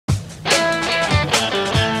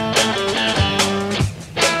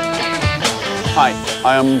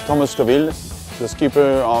I am Thomas Coville, the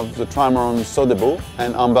skipper of the trimaran Sodebo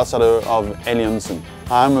and ambassador of Helly Hansen.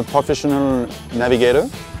 I'm a professional navigator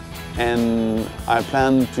and I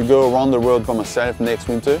plan to go around the world by myself next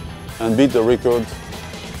winter and beat the record,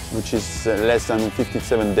 which is less than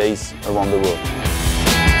 57 days around the world.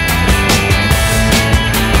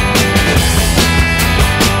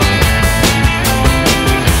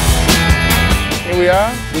 Here we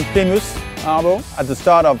are in Plymouth Harbour at the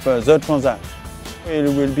start of the Transat. It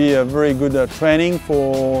will be a very good training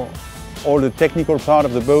for all the technical part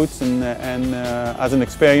of the boats and as an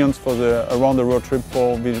experience for the around the world trip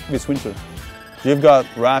for this winter. You've got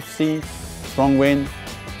rough sea, strong wind,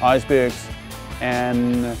 icebergs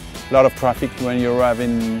and a lot of traffic when you arrive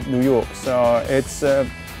in New York. So it's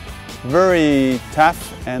very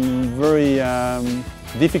tough and very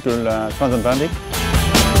difficult transatlantic.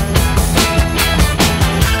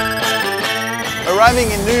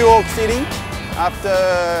 Arriving in New York City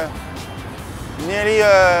after nearly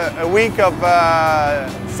a week of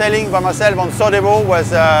sailing by myself on Sodebo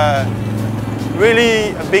was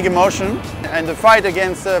really a big emotion, and the fight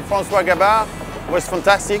against François Gabard was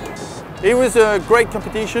fantastic. It was a great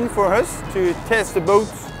competition for us to test the boat,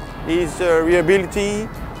 his reliability,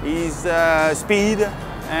 his speed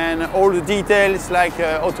and all the details like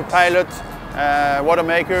autopilot, water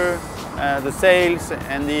maker, the sails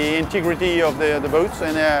and the integrity of the boats,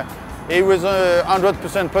 and it was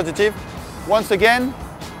 100% positive. Once again,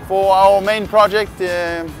 for our main project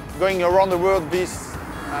going around the world this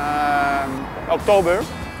October,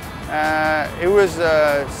 it was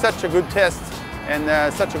such a good test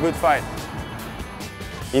and such a good fight.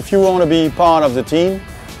 If you want to be part of the team,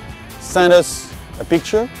 send us a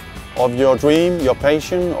picture of your dream, your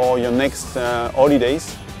passion or your next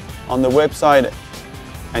holidays on the website,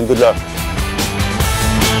 and good luck.